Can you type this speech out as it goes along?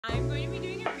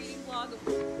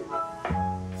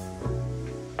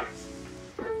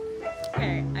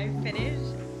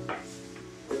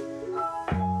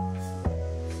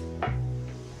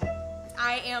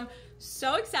am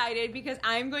so excited because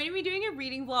I'm going to be doing a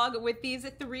reading vlog with these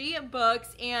 3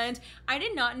 books, and I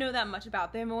did not know that much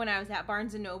about them when I was at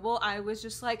Barnes & Noble. I was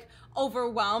just like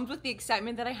overwhelmed with the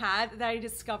excitement that I had that I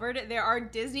discovered there are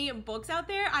Disney books out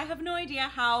there. I have no idea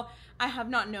how I have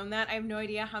not known that. I have no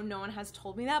idea how no one has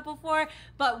told me that before,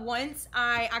 but once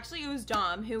it was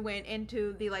Dom who went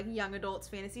into the like young adults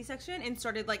fantasy section and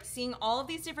started like seeing all of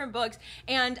these different books,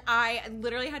 and I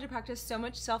literally had to practice so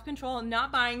much self-control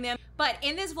not buying them. But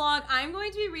in this vlog, I'm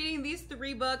going to be reading these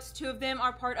 3 books. 2 of them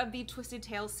are part of the Twisted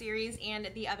Tales series, and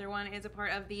the other one is a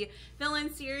part of the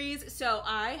Villain series. So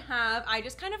I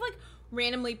just kind of like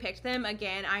randomly picked them.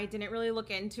 Again, I didn't really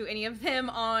look into any of them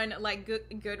on like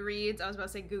Goodreads. I was about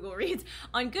to say Google Reads,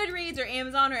 on Goodreads or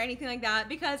Amazon or anything like that,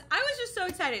 because I was just so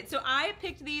excited. So I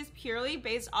picked these purely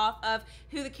based off of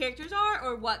who the characters are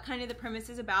or what kind of the premise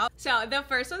is about. So the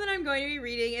first one that I'm going to be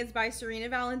reading is by Serena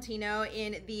Valentino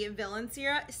in the Villain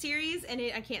series, and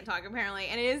I can't talk apparently,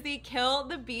 and it is the Kill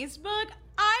the Beast book.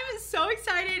 I'm so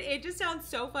excited. It just sounds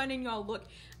so fun, and y'all look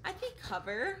at the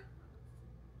cover.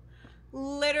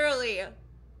 Literally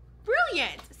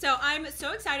brilliant. So I'm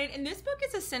so excited, and this book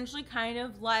is essentially kind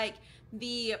of like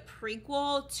the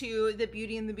prequel to the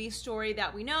Beauty and the Beast story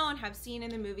that we know and have seen in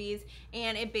the movies,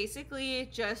 and it basically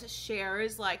just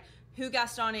shares like who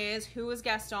Gaston is, who was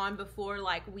Gaston before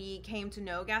like we came to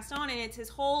know Gaston, and it's his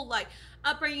whole like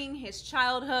upbringing, his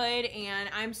childhood, and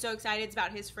I'm so excited. It's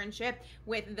about his friendship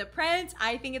with the prince.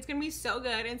 I think it's gonna be so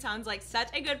good and sounds like such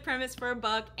a good premise for a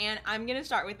book, and I'm gonna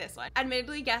start with this one.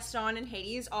 Admittedly, Gaston and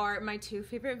Hades are my 2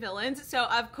 favorite villains, so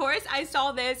of course I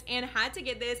saw this and had to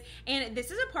get this, and this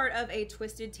is a part of a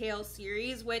Twisted Tales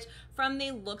series, which from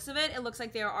the looks of it, it looks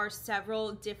like there are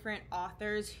several different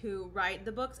authors who write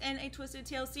the books in a Twisted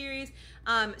Tales series.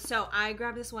 So I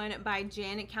grabbed this one by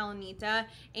Jen Calonita,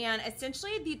 and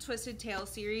essentially the Twisted Tales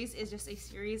series is just a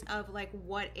series of like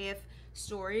what if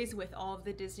stories with all of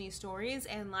the Disney stories,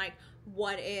 and like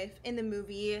what if in the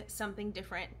movie something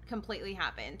different completely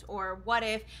happened, or what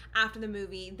if after the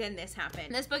movie then this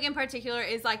happened. This book in particular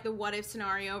is like the what if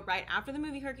scenario right after the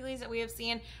movie Hercules that we have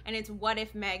seen, and it's what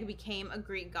if Meg became a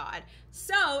Greek god.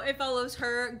 So it follows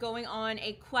her going on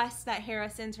a quest that Hera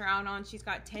sends her out on. She's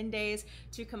got 10 days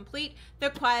to complete the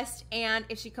quest, and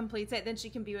if she completes it then she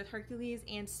can be with Hercules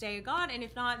and stay a god, and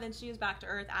if not then she is back to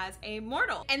Earth as a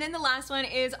mortal. And then the last one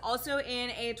is also in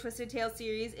a Twisted Tales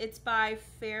series. It's by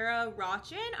Farrah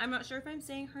Rochon. I'm not sure if I'm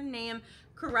saying her name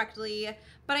correctly,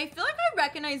 but I feel like I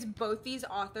recognize both these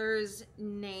authors'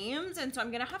 names, and so I'm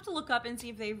gonna have to look up and see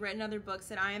if they've written other books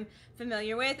that I'm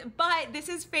familiar with. But this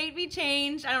is Fate Be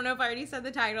Changed. I don't know if I already said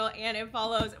the title, and it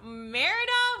follows Merida,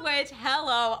 which,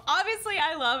 hello, obviously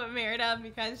I love Merida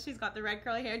because she's got the red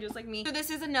curly hair just like me. So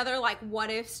this is another like what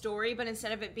if story, but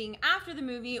instead of it being after the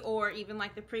movie or even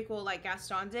like the prequel like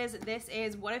Gaston's is, this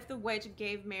is what if the witch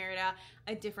gave Merida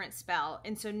a different spell.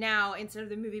 And so now instead of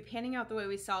the movie panning out the way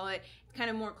we saw it, it's kind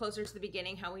of more closer to the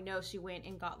beginning, how we know she went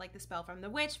and got like the spell from the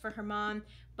witch for her mom,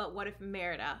 but what if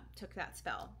Merida took that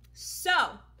spell? So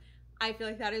I feel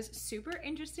like that is super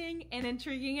interesting and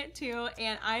intriguing too,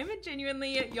 and I'm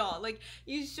genuinely, y'all, like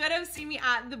you should have seen me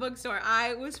at the bookstore.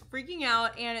 I was freaking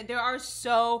out, and there are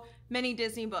so many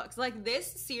Disney books. Like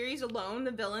this series alone,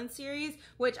 the Villain series,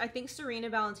 which I think Serena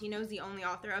Valentino is the only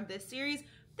author of this series,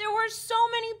 there were so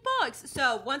many books.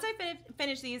 So once I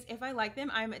finish these, if I like them,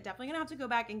 I'm definitely gonna have to go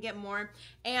back and get more.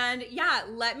 And yeah,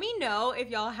 let me know if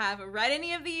y'all have read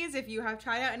any of these, if you have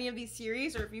tried out any of these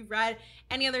series, or if you've read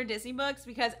any other Disney books,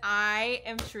 because I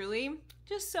am truly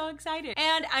just so excited.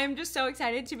 And I'm just so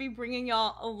excited to be bringing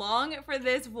y'all along for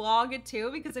this vlog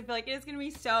too, because I feel like it's gonna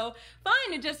be so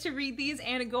fun just to read these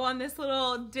and go on this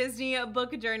little Disney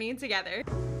book journey together.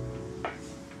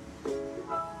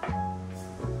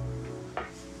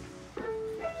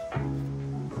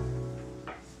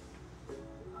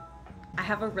 I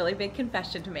have a really big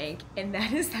confession to make, and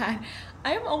that is that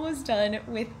I am almost done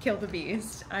with Kill the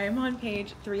Beast. I am on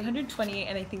page 320,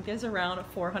 and I think there's around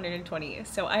 420.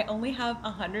 So I only have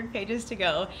 100 pages to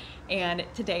go, and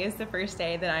today is the first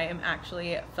day that I am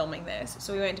actually filming this.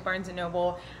 So we went to Barnes &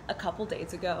 Noble a couple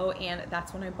days ago, and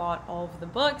that's when I bought all of the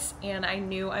books, and I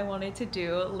knew I wanted to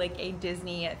do like a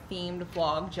Disney themed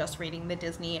vlog, just reading the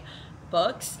Disney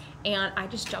books, and I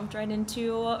just jumped right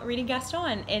into reading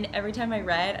Gaston, and every time I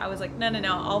read I was like, no,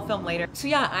 I'll film later. So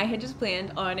yeah, I had just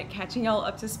planned on catching y'all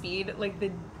up to speed like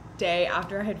the day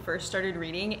after I had first started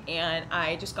reading, and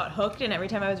I just got hooked, and every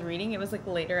time I was reading it was like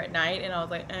later at night and I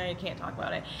was like, I can't talk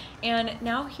about it. And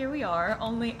now here we are,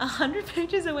 only 100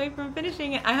 pages away from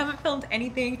finishing it. I haven't filmed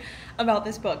anything about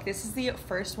this book. This is the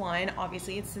first one,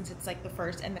 obviously, since it's like the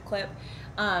first in the clip.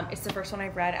 It's the first one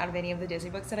I've read out of any of the Disney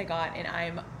books that I got, and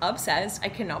I'm obsessed. I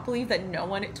cannot believe that no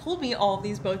one told me all of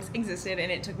these books existed,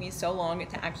 and it took me so long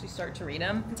to actually start to read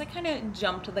them. Since I kind of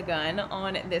jumped the gun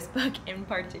on this book in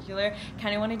particular,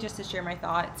 kind of wanted just to share my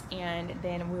thoughts, and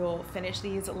then we will finish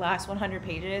these last 100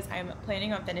 pages. I'm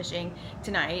planning on finishing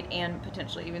tonight and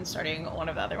potentially even starting one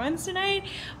of the other ones tonight.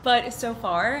 But so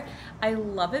far, I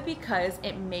love it because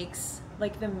it makes,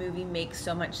 like, the movie makes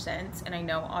so much sense. And I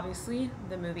know obviously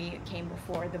the movie came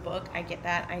before the book. I get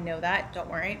that. I know that. Don't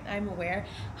worry. I'm aware.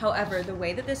 However, the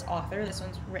way that this author, this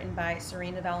one's written by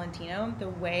Serena Valentino, the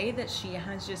way that she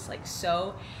has just like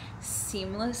so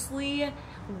seamlessly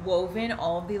woven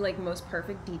all of the like most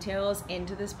perfect details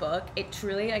into this book, it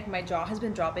truly, like, my jaw has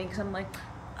been dropping because I'm like,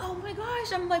 oh my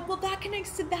gosh, I'm like, well, that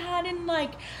connects to that, and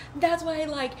like that's why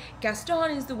like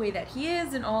Gaston is the way that he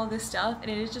is and all of this stuff.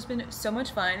 And it has just been so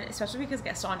much fun, especially because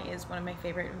Gaston is one of my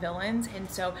favorite villains. And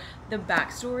so the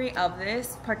backstory of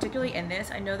this, particularly in this,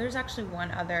 I know there's actually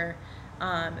one other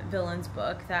villain's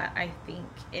book that I think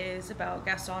is about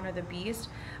Gaston or the Beast,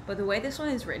 but the way this one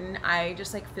is written, I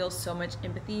just like feel so much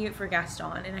empathy for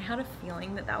Gaston, and I had a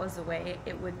feeling that that was the way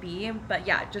it would be. But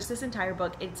yeah, just this entire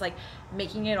book, it's like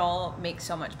making it all make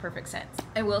so much perfect sense.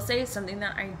 I will say something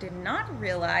that I did not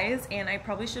realize, and I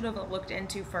probably should have looked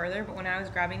into further, but when I was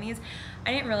grabbing these,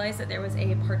 I didn't realize that there was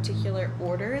a particular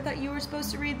order that you were supposed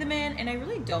to read them in, and I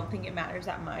really don't think it matters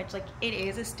that much. Like, it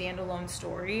is a standalone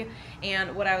story,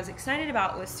 and what I was excited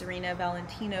about with Serena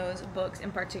Valentino's books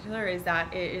in particular is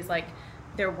that it is like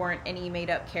there weren't any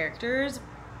made-up characters,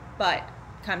 but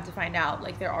come to find out,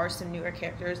 like, there are some newer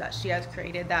characters that she has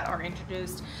created that are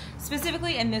introduced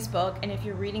specifically in this book. And if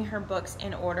you're reading her books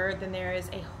in order, then there is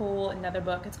a whole another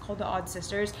book, it's called The Odd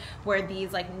Sisters, where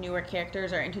these like newer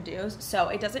characters are introduced. So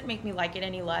it doesn't make me like it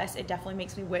any less. It definitely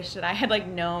makes me wish that I had like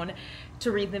known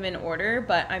to read them in order,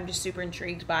 but I'm just super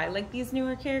intrigued by like these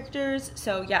newer characters.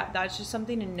 So yeah, that's just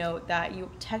something to note, that you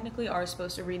technically are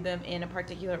supposed to read them in a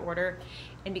particular order.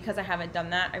 And because I haven't done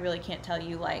that, I really can't tell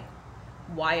you like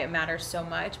why it matters so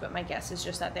much, but my guess is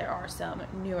just that there are some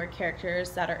newer characters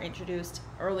that are introduced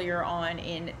earlier on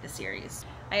in the series.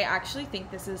 I actually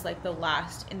think this is like the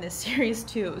last in this series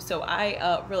too, so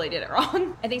I really did it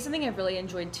wrong. I think something I've really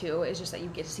enjoyed too is just that you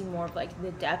get to see more of like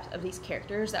the depth of these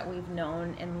characters that we've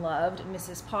known and loved.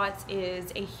 Mrs. Potts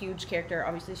is a huge character.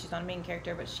 Obviously she's not a main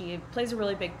character, but she plays a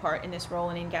really big part in this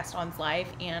role and in Gaston's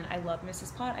life, and I love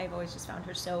Mrs. Potts. I've always just found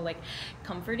her so like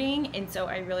comforting, and so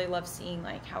I really love seeing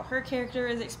like how her character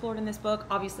is explored in this book,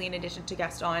 obviously in addition to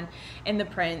Gaston and the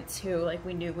prince, who like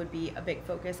we knew would be a big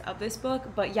focus of this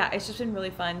book. But yeah, it's just been really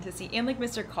fun to see. And like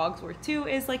Mr. Cogsworth too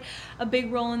is like a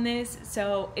big role in this,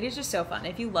 so it is just so fun.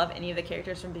 If you love any of the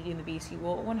characters from Beauty and the Beast, you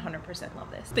will 100%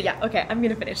 love this. But yeah, okay, I'm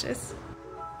gonna finish this.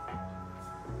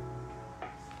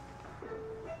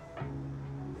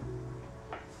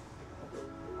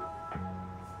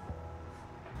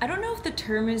 I don't know if the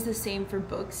term is the same for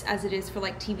books as it is for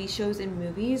like TV shows and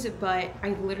movies, but I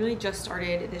literally just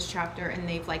started this chapter and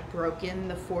they've like broken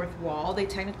the fourth wall. They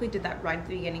technically did that right at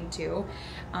the beginning too.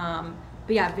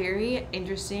 But yeah, very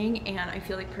interesting, and I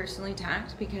feel like personally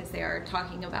attacked because they are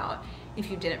talking about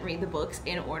if you didn't read the books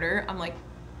in order. I'm like,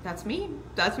 that's me.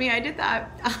 That's me. I did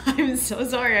that. I'm so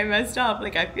sorry. I messed up.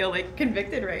 Like, I feel like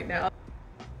convicted right now.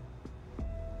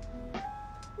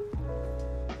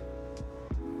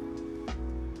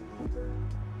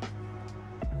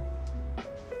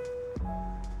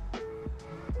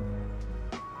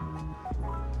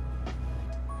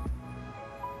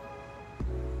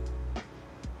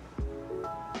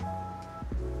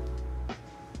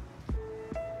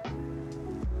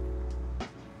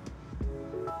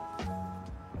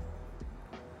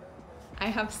 I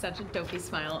have such a dopey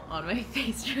smile on my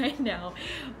face right now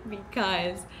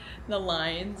because the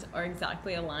lines are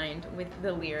exactly aligned with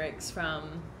the lyrics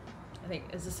from, I think,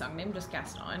 is the song name just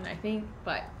Gaston, I think,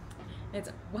 but it's,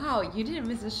 wow, you didn't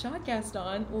miss a shot,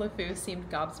 Gaston. LeFou seemed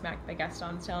gobsmacked by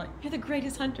Gaston's talent. You're the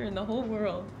greatest hunter in the whole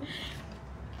world.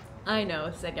 I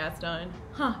know, said Gaston.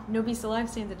 Huh, no beast alive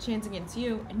stands a chance against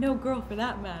you, and no girl for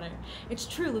that matter. It's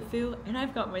true, LeFou, and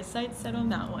I've got my sights set on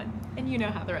that one. And you know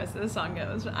how the rest of the song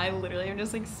goes. I literally am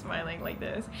just like smiling like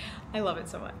this. I love it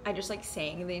so much. I just like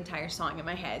sang the entire song in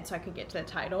my head so I could get to the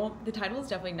title. The title is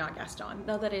definitely not Gaston,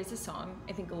 though that is a song,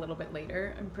 I think a little bit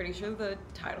later. I'm pretty sure the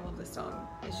title of the song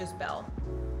is just Belle.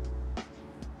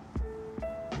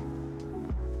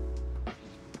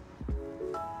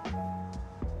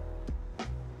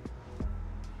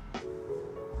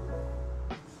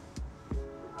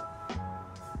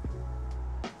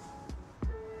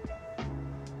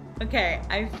 Okay,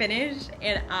 I finished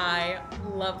and I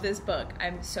love this book.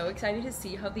 I'm so excited to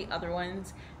see how the other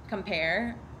ones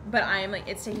compare. But I am like,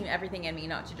 it's taking everything in me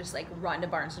not to just like run to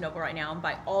Barnes & Noble right now and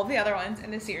buy all the other ones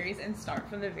in the series and start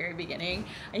from the very beginning.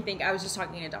 I think I was just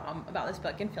talking to Dom about this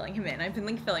book and filling him in. I've been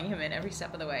like filling him in every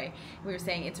step of the way. We were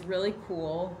saying it's really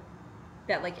cool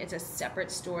that like it's a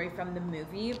separate story from the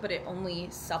movie, but it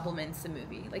only supplements the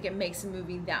movie. Like it makes the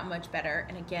movie that much better.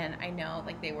 And again, I know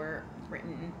like they were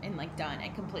written and like done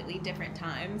at completely different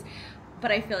times,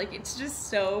 but I feel like it's just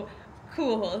so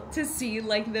cool to see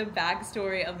like the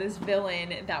backstory of this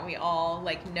villain that we all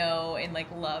like know and like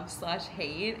love /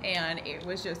 hate, and it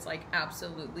was just like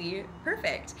absolutely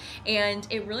perfect. And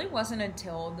it really wasn't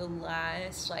until the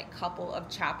last like couple of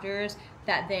chapters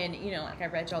that then, you know, like I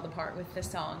read y'all the part with the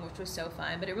song, which was so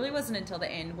fun, but it really wasn't until the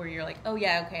end where you're like, oh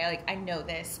yeah, okay, like I know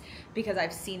this because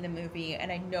I've seen the movie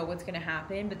and I know what's gonna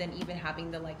happen. But then even having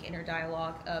the like inner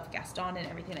dialogue of Gaston and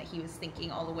everything that he was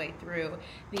thinking all the way through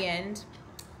the end,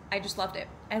 I just loved it.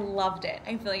 I loved it.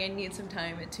 I feel like I need some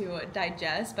time to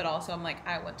digest, but also I'm like,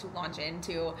 I want to launch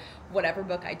into whatever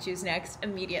book I choose next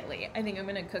immediately. I think I'm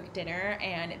gonna cook dinner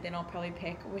and then I'll probably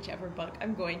pick whichever book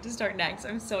I'm going to start next.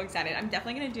 I'm so excited. I'm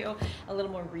definitely gonna do a little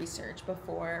more research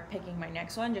before picking my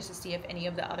next one, just to see if any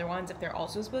of the other ones, if they're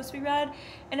also supposed to be read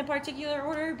in a particular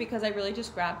order, because I really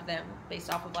just grabbed them based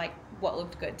off of like what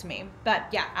looked good to me. But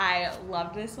yeah, I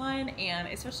loved this one, and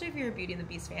especially if you're a Beauty and the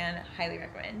Beast fan, highly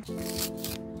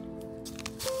recommend.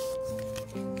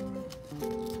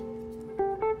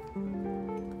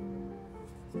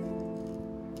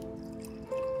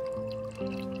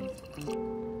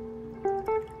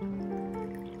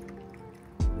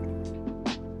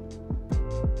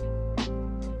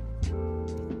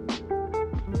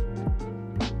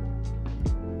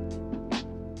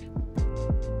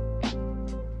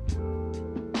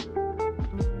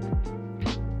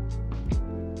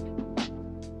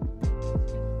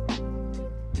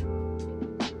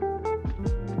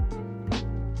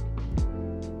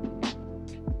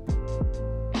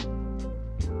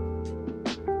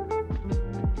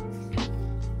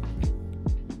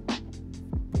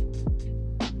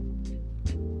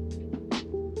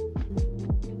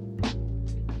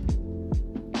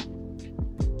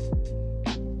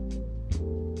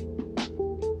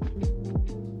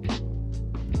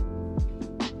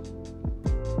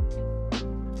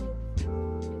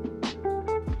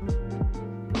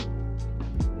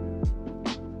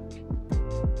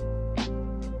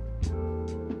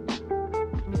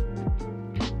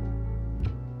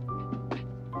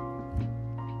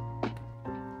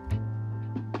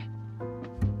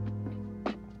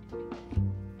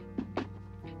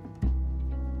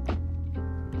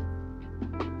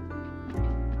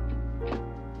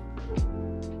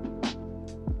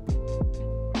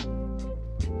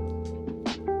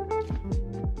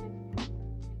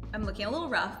 I'm looking a little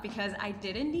rough because I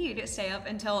did indeed stay up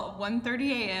until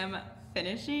 1:30 a.m.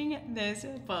 finishing this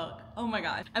book. Oh my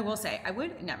god. I will say, I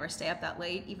would never stay up that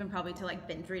late, even probably to like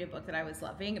binge read a book that I was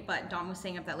loving, but Dawn was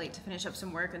staying up that late to finish up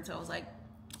some work, and so I was like,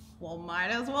 well, might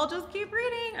as well just keep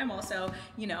reading. I'm also,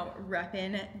 you know,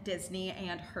 repping Disney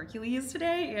and Hercules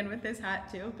today, and with this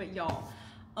hat too, but y'all,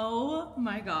 oh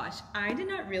my gosh, I did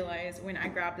not realize when I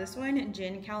grabbed this one,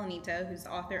 Jen Calonita, who's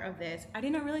the author of this, I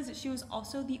did not realize that she was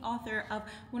also the author of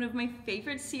one of my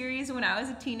favorite series when I was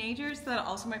a teenager, so that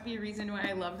also might be a reason why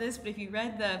I love this. But if you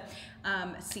read the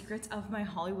Secrets of My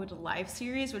Hollywood Life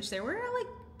series, which there were like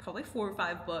probably 4 or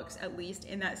 5 books at least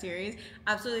in that series.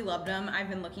 Absolutely loved them. I've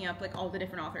been looking up like all the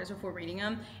different authors before reading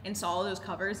them and saw all those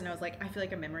covers, and I was like, I feel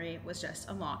like a memory was just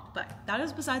unlocked, but that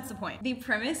is besides the point. The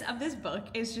premise of this book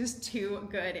is just too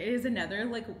good. It is another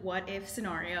like what if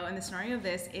scenario, and the scenario of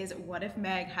this is, what if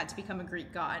Meg had to become a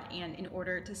Greek god, and in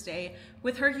order to stay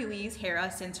with Hercules,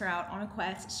 Hera sends her out on a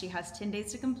quest. She has 10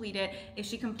 days to complete it. If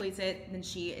she completes it, then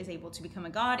she is able to become a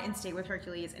god and stay with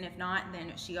Hercules, and if not,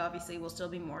 then she obviously will still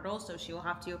be mortal, so she will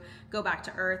have to go back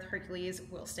to Earth. Hercules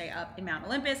will stay up in Mount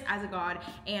Olympus as a god,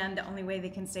 and the only way they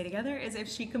can stay together is if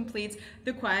she completes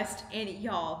the quest. And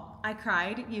y'all, I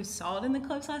cried. You saw it in the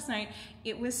clips last night.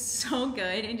 It was so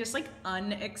good and just like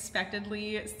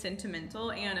unexpectedly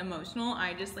sentimental and emotional.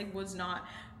 I just like was not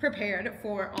prepared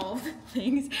for all the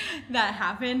things that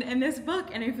happened in this book,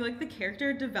 and I feel like the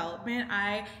character development,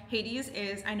 Hades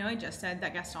is, I know I just said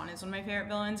that Gaston is one of my favorite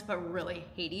villains, but really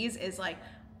Hades is like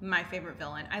my favorite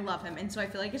villain. I love him, and so I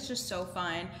feel like it's just so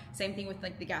fun. Same thing with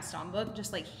like the Gaston book,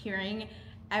 just like hearing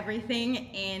everything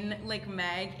in like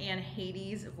Meg and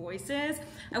Hades' voices.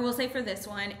 I will say for this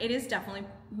one, it is definitely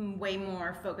way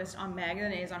more focused on Meg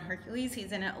than it is on Hercules.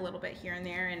 He's in it a little bit here and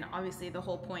there, and obviously the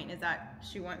whole point is that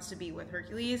she wants to be with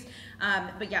Hercules.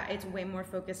 But yeah, it's way more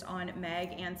focused on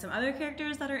Meg and some other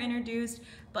characters that are introduced,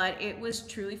 but it was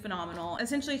truly phenomenal.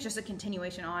 Essentially, it's just a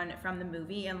continuation on from the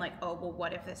movie and like, oh, well,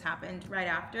 what if this happened right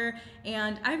after?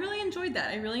 And I really enjoyed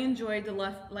that. I really enjoyed the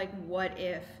like what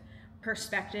if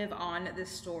perspective on this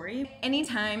story.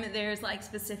 Anytime there's like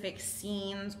specific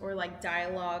scenes or like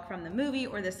dialogue from the movie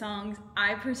or the songs,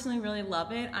 I personally really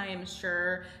love it. I am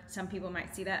sure some people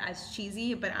might see that as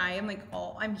cheesy, but I am like,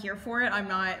 I'm here for it. I'm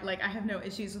not like, I have no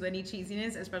issues with any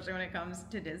cheesiness, especially when it comes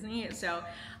to Disney. So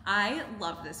I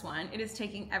love this one. It is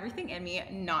taking everything in me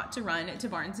not to run to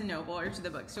Barnes & Noble or to the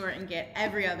bookstore and get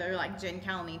every other like Jen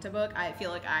Calonita book. I feel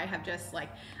like I have just like,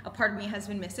 a part of me has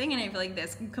been missing, and I feel like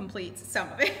this completes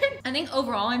some of it. I think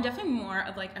overall, I'm definitely more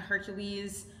of like a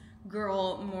Hercules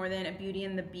girl more than a Beauty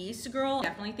and the Beast girl.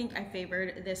 Definitely think I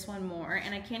favored this one more,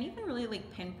 and I can't even really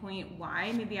like pinpoint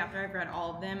why. Maybe after I've read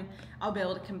all of them, I'll be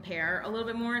able to compare a little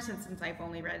bit more, since I've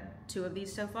only read 2 of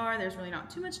these so far. There's really not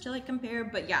too much to like compare,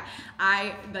 but yeah,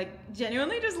 I like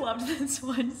genuinely just loved this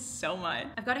one so much.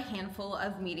 I've got a handful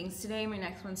of meetings today. My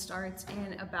next one starts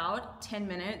in about 10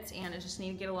 minutes, and I just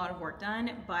need to get a lot of work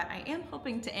done, but I am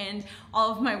hoping to end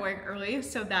all of my work early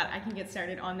so that I can get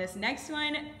started on this next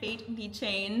one, Fate Be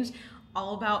Changed,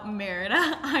 all about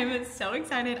Merida. I'm so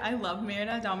excited. I love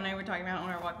Merida. Dom and I were talking about it on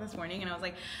our walk this morning, and I was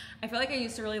like, I feel like I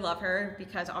used to really love her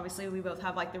because obviously we both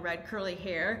have like the red curly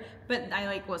hair, but I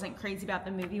like wasn't crazy about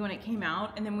the movie when it came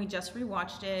out. And then we just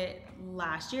rewatched it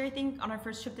last year, I think, on our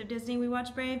first trip to Disney. We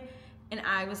watched Brave, and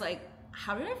I was like,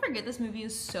 how did I forget this movie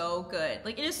is so good?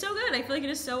 Like, it is so good. I feel like it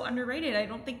is so underrated. I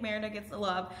don't think Merida gets the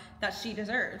love that she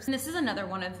deserves. And this is another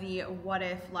one of the what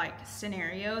if like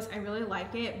scenarios. I really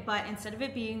like it, but instead of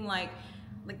it being like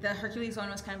the Hercules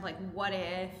one was kind of like, what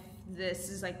if this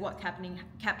is like what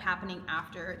kept happening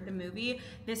after the movie,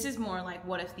 this is more like,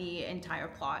 what if the entire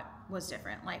plot was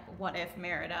different? Like, what if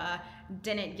Merida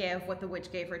didn't give what the witch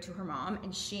gave her to her mom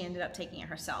and she ended up taking it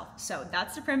herself? So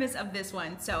that's the premise of this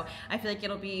one. So I feel like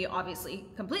it'll be obviously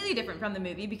completely different from the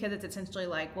movie, because it's essentially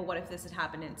like, well, what if this had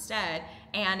happened instead?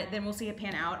 And then we'll see it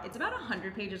pan out. It's about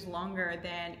 100 pages longer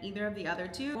than either of the other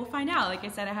 2. We'll find out. Like I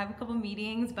said, I have a couple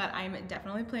meetings, but I'm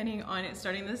definitely planning on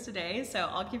starting this today, so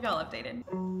I'll keep y'all updated.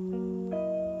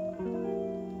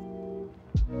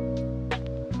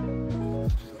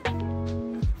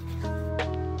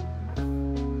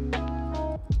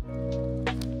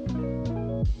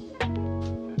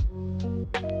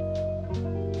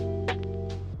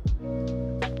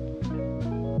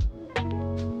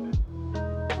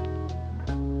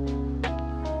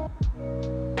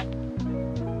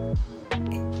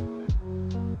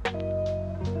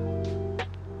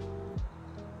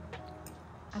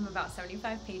 About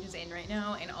 75 pages in right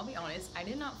now, and I'll be honest, I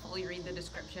did not fully read the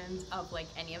descriptions of like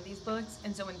any of these books,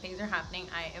 and so when things are happening,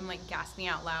 I am like gasping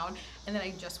out loud, and then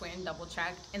I just went and double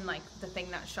checked, and like the thing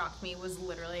that shocked me was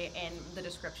literally in the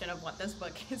description of what this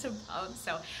book is about.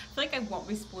 So I feel like I won't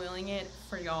be spoiling it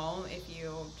for y'all if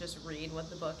you just read what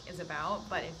the book is about,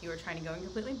 but if you are trying to go in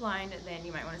completely blind, then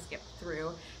you might want to skip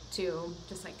through to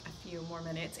just like a few more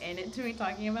minutes into me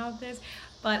talking about this.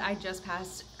 But I just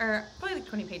passed, or probably like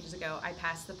 20 pages ago, I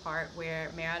passed the part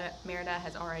where Merida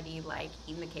has already like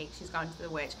eaten the cake. She's gone to the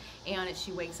witch, and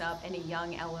she wakes up, and a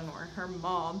young Eleanor, her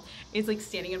mom, is like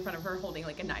standing in front of her holding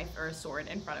like a knife or a sword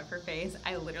in front of her face.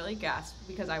 I literally gasped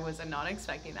because I was not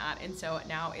expecting that, and so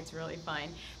now it's really fun.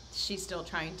 She's still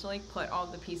trying to like put all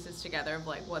the pieces together of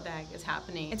like what the heck is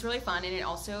happening. It's really fun, and it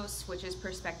also switches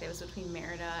perspectives between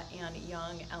Merida and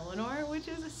young Eleanor, which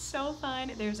is so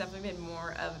fun. There's definitely been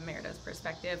more of Merida's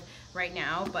perspective right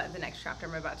now, but the next chapter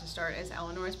I'm about to start is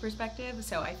Eleanor's perspective,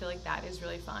 so I feel like that is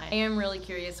really fun. I am really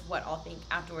curious what I'll think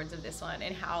afterwards of this one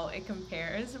and how it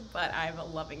compares, but I'm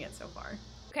loving it so far.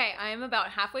 Okay, I'm about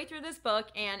halfway through this book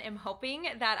and am hoping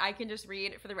that I can just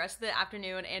read for the rest of the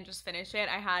afternoon and just finish it.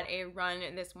 I had a run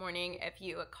this morning. If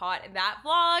you caught that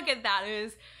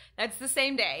vlog, that's the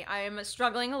same day. I am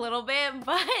struggling a little bit,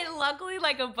 but luckily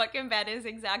like a book in bed is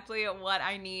exactly what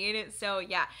I need. So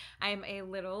yeah, I'm a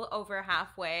little over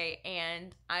halfway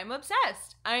and I'm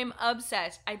obsessed. I'm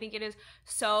obsessed. I think it is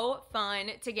so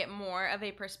fun to get more of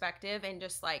a perspective and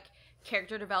just like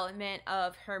character development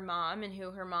of her mom and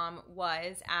who her mom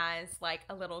was as like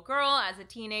a little girl, as a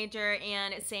teenager,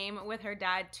 and same with her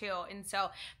dad too. And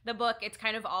so the book, it's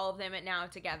kind of all of them now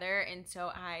together, and so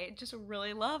I just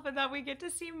really love that we get to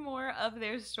see more of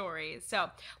their stories. So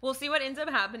we'll see what ends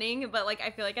up happening, but like I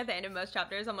feel like at the end of most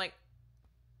chapters I'm like,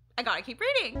 I gotta keep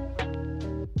reading.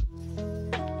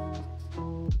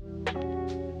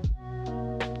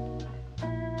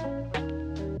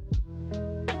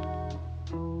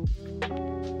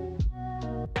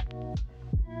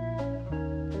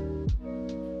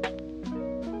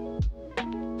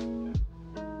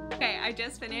 I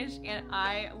just finished and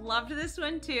I loved this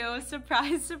one too.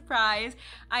 Surprise, surprise.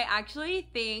 I actually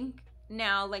think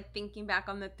now, like thinking back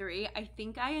on the three, I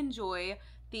think I enjoy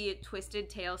the Twisted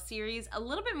Tale series a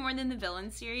little bit more than the Villain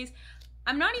series.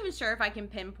 I'm not even sure if I can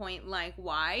pinpoint like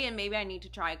why, and maybe I need to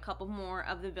try a couple more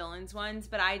of the Villains ones,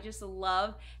 but I just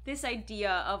love this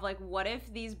idea of like, what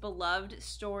if these beloved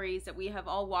stories that we have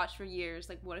all watched for years,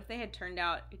 like what if they had turned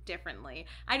out differently?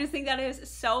 I just think that is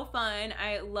so fun.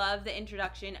 I love the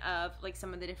introduction of like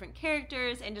some of the different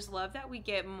characters, and just love that we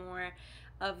get more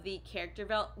of the character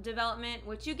development,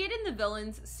 which you get in the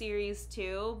Villains series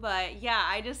too. But yeah,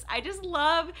 I just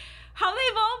love how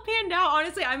they've all panned out.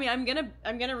 Honestly, I mean, I'm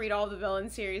gonna read all the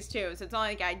Villains series too, so it's not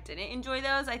like I didn't enjoy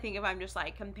those. I think if I'm just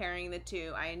like comparing the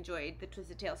two, I enjoyed the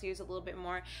Twisted Tale series a little bit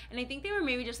more, and I think they were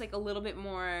maybe just like a little bit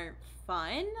more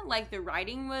fun. Like the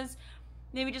writing was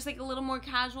maybe just like a little more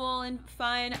casual and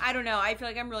fun. I don't know. I feel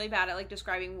like I'm really bad at like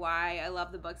describing why I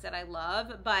love the books that I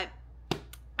love, but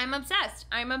I'm obsessed.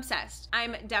 I'm obsessed.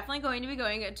 I'm definitely going to be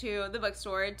going to the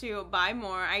bookstore to buy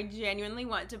more. I genuinely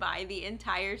want to buy the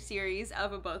entire series of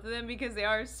both of them because they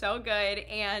are so good,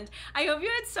 and I hope you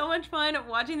had so much fun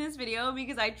watching this video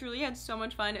because I truly had so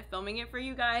much fun filming it for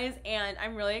you guys, and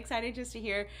I'm really excited just to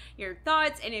hear your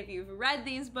thoughts and if you've read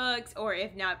these books, or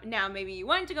if not, now maybe you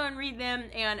want to go and read them.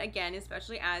 And again,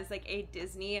 especially as like a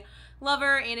Disney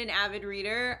lover and an avid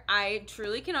reader, I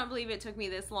truly cannot believe it took me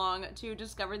this long to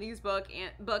discover these books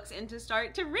and to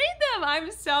start to read them. I'm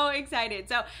so excited.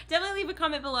 So definitely leave a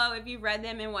comment below if you've read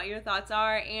them and what your thoughts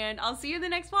are, and I'll see you in the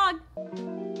next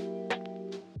vlog.